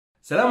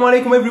Assalamu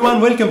alaikum everyone,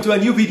 welcome to a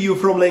new video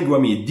from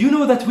Linguamid. Do you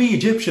know that we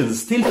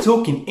Egyptians still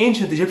talk in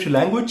ancient Egyptian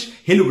language,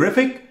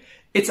 hieroglyphic?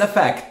 It's a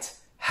fact.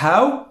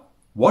 How?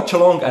 Watch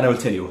along and I will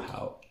tell you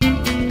how.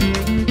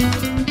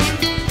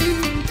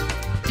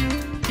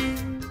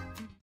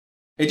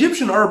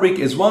 Egyptian Arabic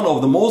is one of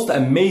the most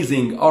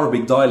amazing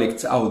Arabic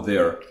dialects out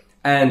there.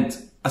 And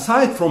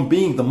aside from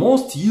being the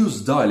most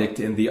used dialect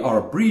in the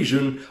Arab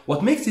region,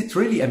 what makes it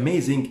really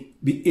amazing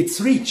is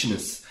its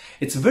richness.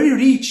 It's very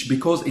rich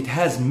because it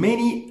has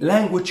many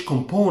language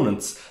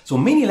components. So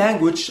many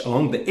languages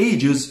along the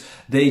ages,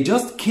 they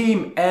just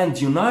came and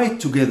unite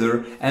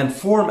together and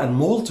form and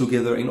mold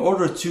together in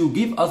order to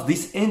give us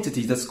this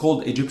entity that's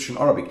called Egyptian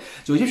Arabic.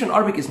 So Egyptian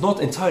Arabic is not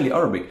entirely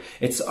Arabic.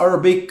 It's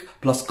Arabic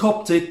plus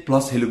Coptic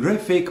plus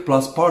hieroglyphic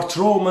plus part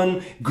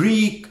Roman,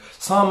 Greek,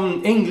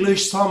 some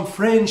English, some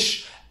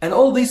French, and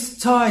all this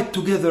tied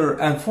together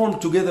and formed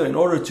together in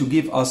order to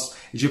give us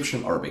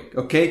Egyptian Arabic,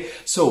 okay?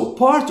 So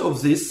part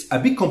of this, a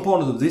big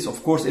component of this,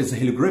 of course, is the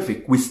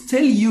hieroglyphic. We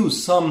still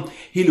use some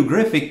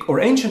hieroglyphic or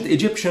ancient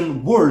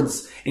Egyptian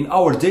words in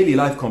our daily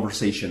life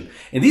conversation.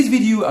 In this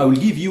video, I will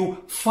give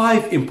you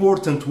 5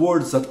 important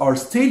words that are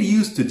still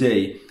used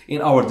today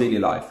in our daily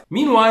life.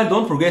 Meanwhile,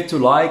 don't forget to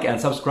like and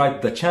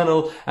subscribe to the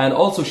channel and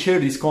also share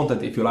this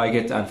content if you like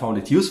it and found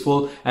it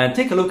useful, and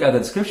take a look at the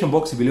description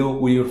box below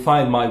where you'll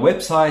find my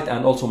website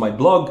and also my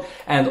blog,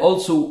 and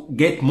also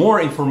get more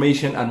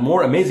information and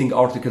more amazing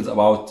articles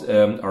about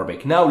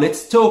Arabic. Now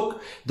let's talk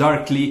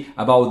directly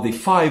about the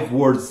 5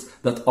 words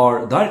that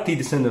are directly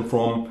descended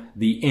from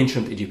the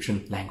ancient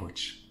Egyptian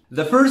language.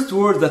 The first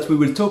word that we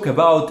will talk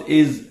about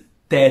is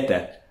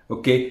tata.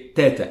 Okay,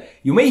 tata.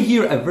 You may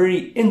hear a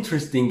very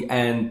interesting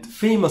and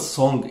famous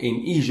song in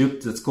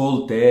Egypt that's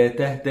called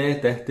tata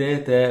tata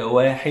tata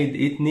واحد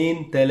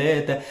اتنين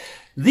تلاتة.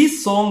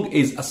 This song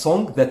is a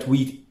song that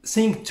we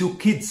sing to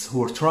kids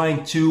who are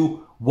trying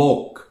to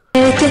walk.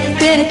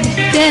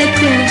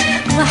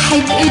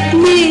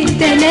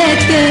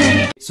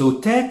 So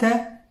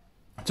tata,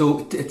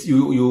 so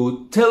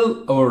you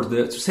tell or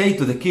to say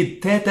to the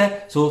kid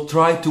tata, so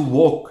try to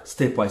walk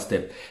step by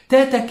step.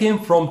 Tata came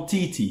from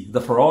titi,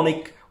 the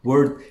Pharaonic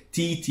word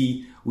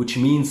titi, which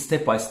means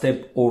step by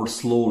step or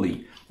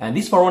slowly. And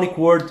this Pharaonic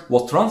word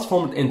was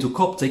transformed into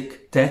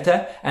Coptic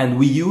tata, and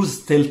we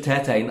use still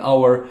tata in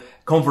our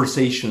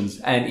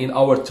conversations and in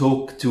our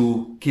talk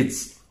to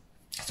kids.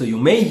 So you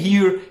may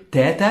hear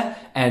tata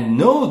and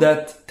know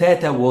that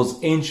tata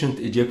was ancient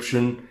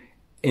Egyptian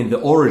in the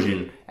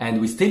origin, and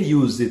we still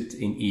use it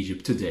in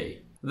Egypt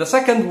today. The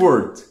second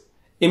word,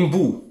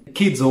 imbu.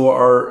 Kids who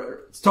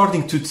are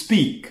starting to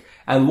speak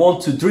and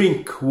want to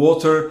drink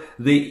water,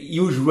 they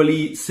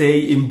usually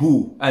say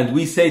imbu, and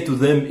we say to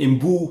them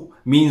imbu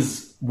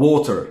means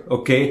water,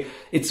 okay?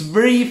 It's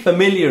very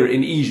familiar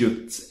in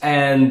Egypt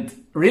and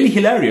really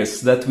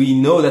hilarious that we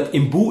know that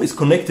imbu is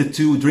connected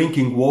to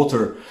drinking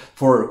water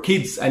for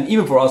kids and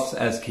even for us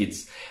as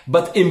kids.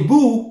 But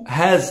imbu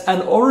has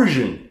an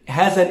origin,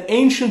 has an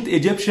ancient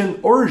Egyptian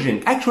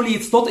origin. Actually,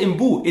 it's not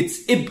imbu,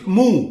 it's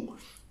ibmu.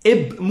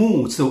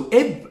 Ibmu. So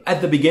ib at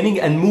the beginning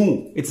and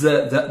mu. It's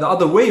the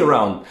other way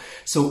around.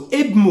 So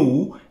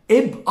ibmu,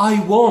 ib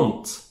I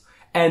want,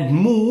 and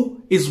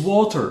mu is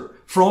water.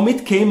 From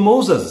it came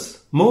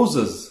Moses.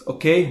 Moses,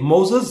 okay?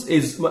 Moses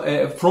is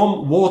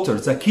from water.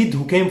 The kid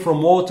who came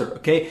from water,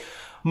 okay?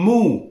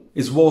 Mu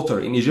is water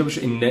in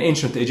Egyptian, in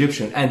ancient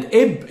Egyptian, and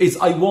ib is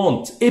I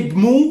want.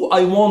 Ibmu,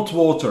 I want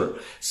water.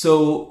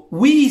 So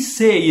we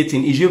say it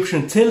in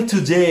Egyptian till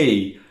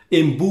today,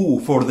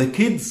 imbu, for the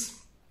kids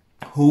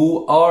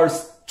who are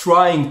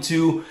trying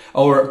to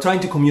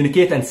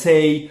communicate and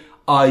say,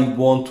 I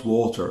want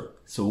water.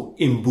 So,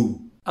 imbu.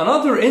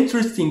 Another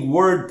interesting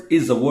word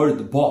is the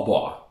word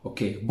baba.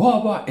 Okay,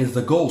 baba is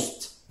the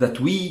ghost that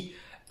we,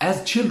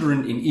 as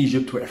children in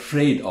Egypt, were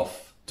afraid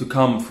of to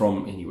come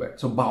from anywhere.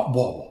 So,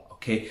 baba,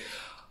 okay.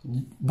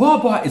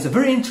 Baba is a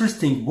very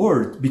interesting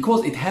word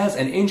because it has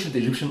an ancient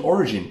Egyptian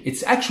origin.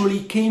 It actually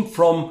came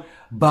from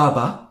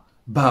Baba,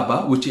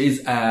 which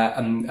is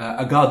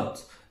a god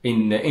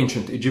in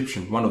ancient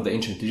Egyptian, one of the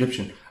ancient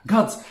Egyptian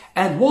gods,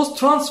 and was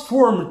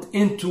transformed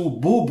into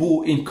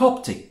Bubu in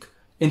Coptic,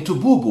 into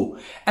Bubu.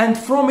 And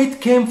from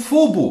it came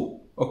Fubu,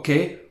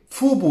 okay?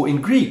 Fubu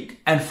in Greek.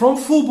 And from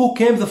Fubu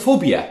came the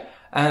phobia.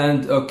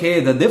 And,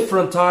 okay, the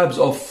different types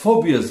of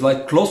phobias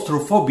like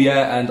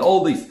claustrophobia and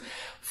all these.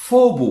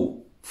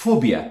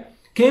 Phobia,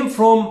 came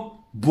from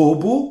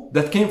Bobu,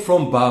 that came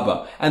from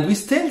Baba. And we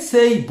still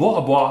say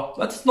Baba.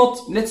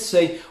 Let's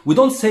say, we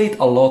don't say it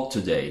a lot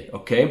today,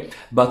 okay?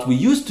 But we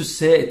used to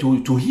say,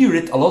 to hear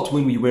it a lot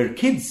when we were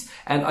kids.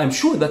 And I'm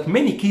sure that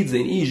many kids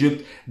in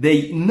Egypt,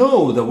 they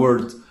know the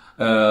word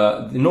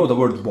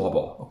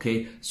Baba,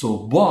 okay? So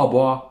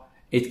Baba,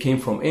 it came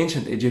from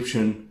ancient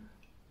Egyptian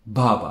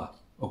Baba,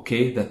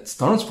 okay? That's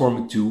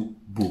transformed to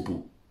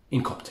Bubu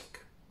in Coptic.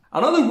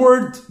 Another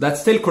word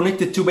that's still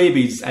connected to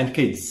babies and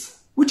kids,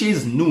 which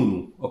is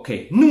Nunu,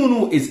 okay?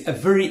 Nunu is a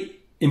very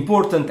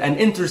important and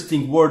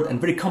interesting word and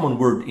very common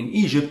word in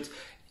Egypt.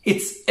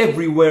 It's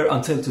everywhere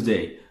until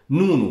today.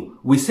 Nunu.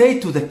 We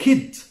say to the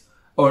kid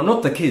or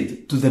not the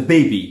kid, to the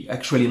baby,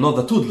 actually not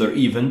the toddler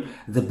even,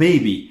 the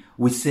baby,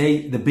 we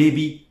say the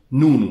baby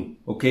Nunu,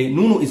 okay?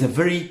 Nunu is a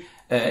very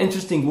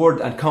interesting word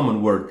and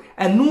common word.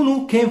 And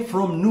Nunu came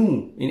from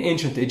Nu in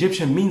ancient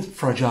Egyptian, means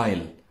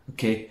fragile,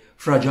 okay?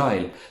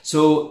 Fragile.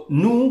 So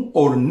Nu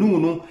or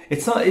Nunu,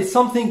 it's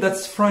something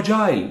that's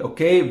fragile,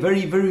 okay?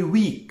 Very, very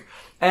weak.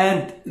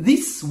 And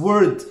this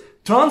word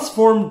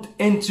transformed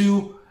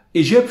into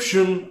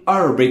Egyptian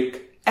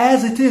Arabic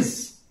as it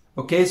is.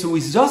 Okay, so we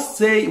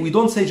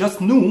don't say just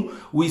Nu,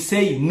 we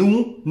say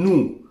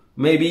Nu.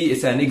 Maybe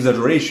it's an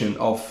exaggeration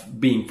of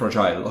being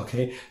fragile,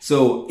 okay?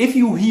 So if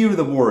you hear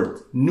the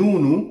word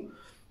Nunu,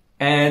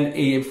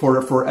 and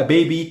for a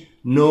baby,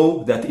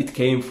 know that it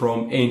came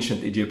from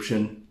ancient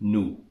Egyptian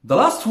Nu. The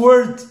last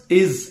word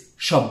is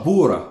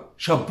Shabura.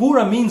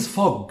 Shabura means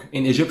fog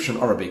in Egyptian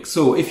Arabic.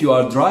 So if you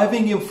are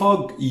driving in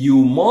fog,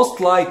 you most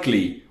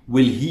likely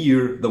will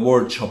hear the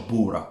word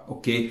Shabura,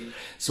 okay?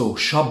 So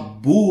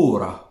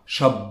Shabura.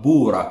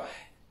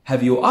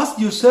 Have you asked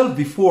yourself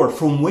before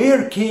from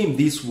where came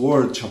this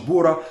word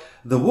Shabura?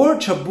 The word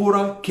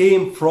Shabura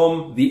came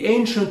from the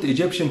ancient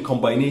Egyptian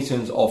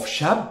combinations of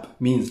Shab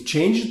means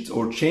changed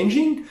or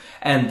changing,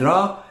 and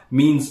Ra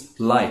means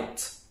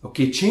light,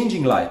 okay?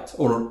 Changing light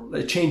or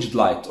changed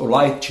light or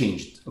light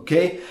changed,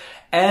 okay?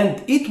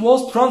 And it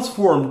was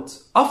transformed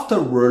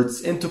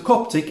afterwards into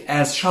Coptic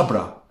as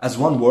Shabra, as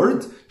one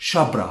word,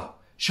 Shabra.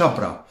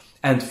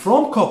 And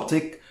from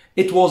Coptic,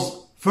 it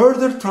was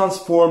further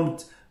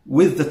transformed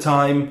with the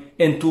time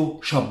into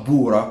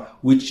Shabura,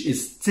 which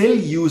is still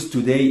used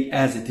today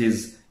as it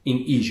is in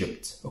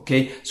Egypt,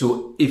 okay?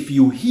 So if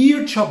you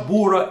hear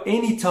Shabura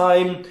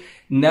anytime,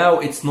 now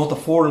it's not a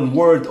foreign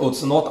word or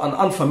it's not an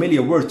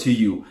unfamiliar word to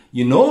you.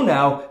 You know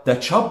now that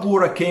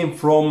Shabura came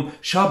from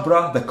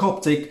Shabra, the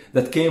Coptic,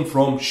 that came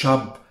from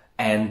Shab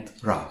and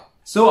Ra.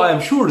 So I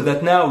am sure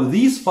that now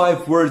these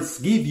 5 words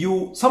give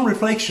you some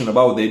reflection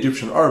about the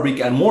Egyptian Arabic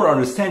and more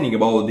understanding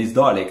about this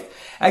dialect.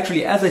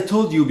 Actually, as I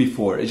told you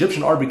before,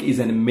 Egyptian Arabic is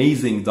an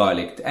amazing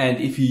dialect, and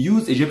if you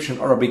use Egyptian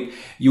Arabic,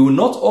 you will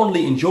not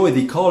only enjoy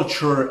the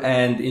culture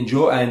and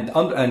enjoy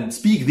and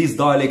speak this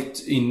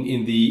dialect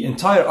in the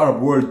entire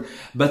Arab world,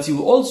 but you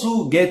will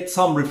also get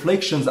some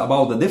reflections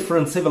about the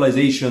different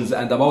civilizations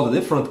and about the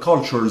different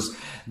cultures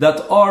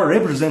that are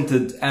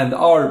represented and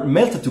are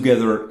melted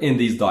together in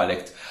this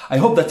dialect. I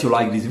hope that you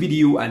liked this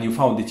video and you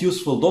found it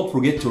useful. Don't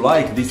forget to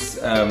like this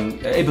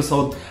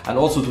episode and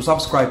also to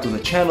subscribe to the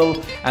channel,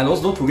 and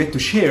also don't forget to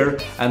share,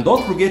 and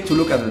don't forget to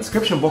look at the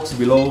description box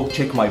below,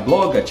 check my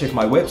blog, check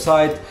my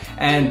website,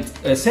 and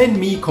send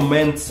me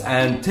comments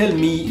and tell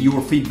me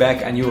your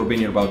feedback and your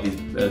opinion about this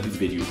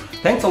video.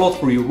 Thanks a lot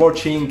for your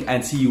watching,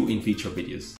 and see you in future videos.